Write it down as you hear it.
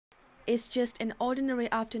It's just an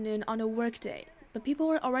ordinary afternoon on a workday, but people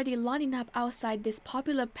were already lining up outside this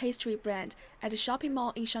popular pastry brand at a shopping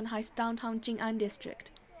mall in Shanghai's downtown Jing'an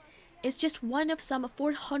district. It's just one of some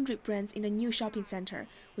 400 brands in the new shopping center,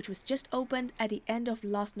 which was just opened at the end of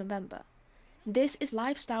last November. This is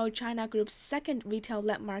Lifestyle China Group's second retail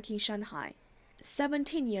landmark in Shanghai,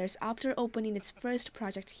 17 years after opening its first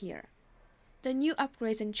project here. The new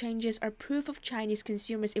upgrades and changes are proof of Chinese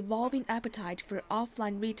consumers' evolving appetite for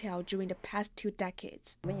offline retail during the past 2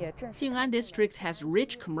 decades. Jing'an district has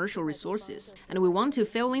rich commercial resources, and we want to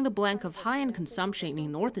fill in the blank of high-end consumption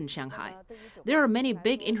in northern Shanghai. There are many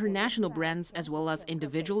big international brands as well as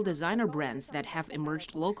individual designer brands that have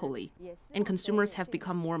emerged locally. And consumers have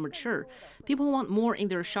become more mature. People want more in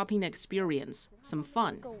their shopping experience, some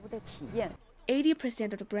fun.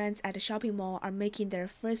 80% of the brands at the shopping mall are making their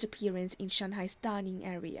first appearance in Shanghai's dining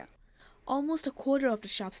area. Almost a quarter of the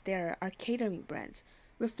shops there are catering brands,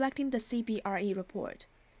 reflecting the CBRE report.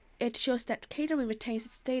 It shows that catering retains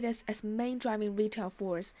its status as main driving retail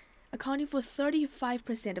force, accounting for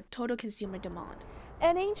 35% of total consumer demand.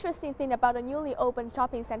 An interesting thing about the newly opened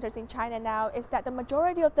shopping centers in China now is that the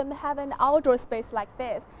majority of them have an outdoor space like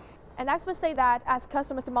this. And experts say that as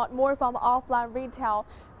customers demand more from offline retail,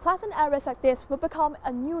 pleasant areas like this will become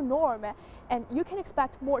a new norm, and you can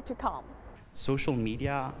expect more to come. Social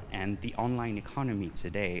media and the online economy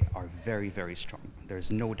today are very, very strong. There's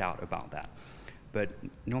no doubt about that. But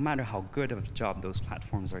no matter how good of a job those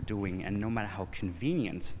platforms are doing, and no matter how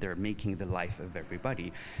convenient they're making the life of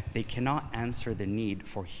everybody, they cannot answer the need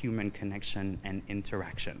for human connection and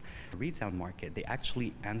interaction. The retail market, they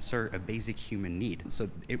actually answer a basic human need. So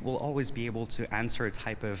it will always be able to answer a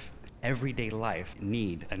type of everyday life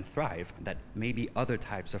need and thrive that maybe other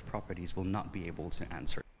types of properties will not be able to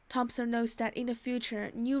answer. Thompson notes that in the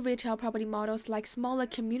future, new retail property models like smaller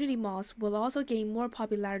community malls will also gain more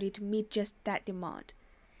popularity to meet just that demand.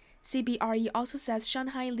 CBRE also says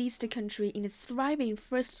Shanghai leads the country in its thriving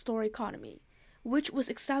first-store economy, which was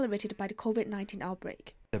accelerated by the COVID-19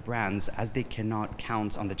 outbreak. The brands, as they cannot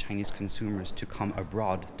count on the Chinese consumers to come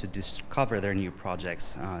abroad to discover their new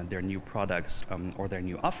projects, their new products, or their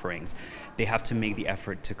new offerings, they have to make the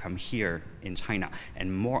effort to come here in China.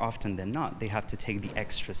 And more often than not, they have to take the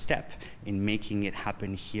extra step in making it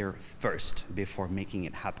happen here first before making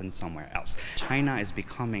it happen somewhere else. China is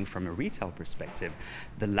becoming, from a retail perspective,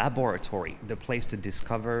 the laboratory, the place to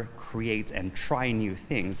discover, create, and try new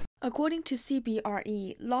things. According to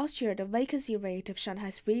CBRE, last year the vacancy rate of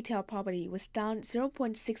Shanghai's retail property was down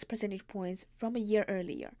 0.6 percentage points from a year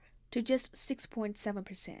earlier to just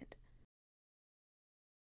 6.7%.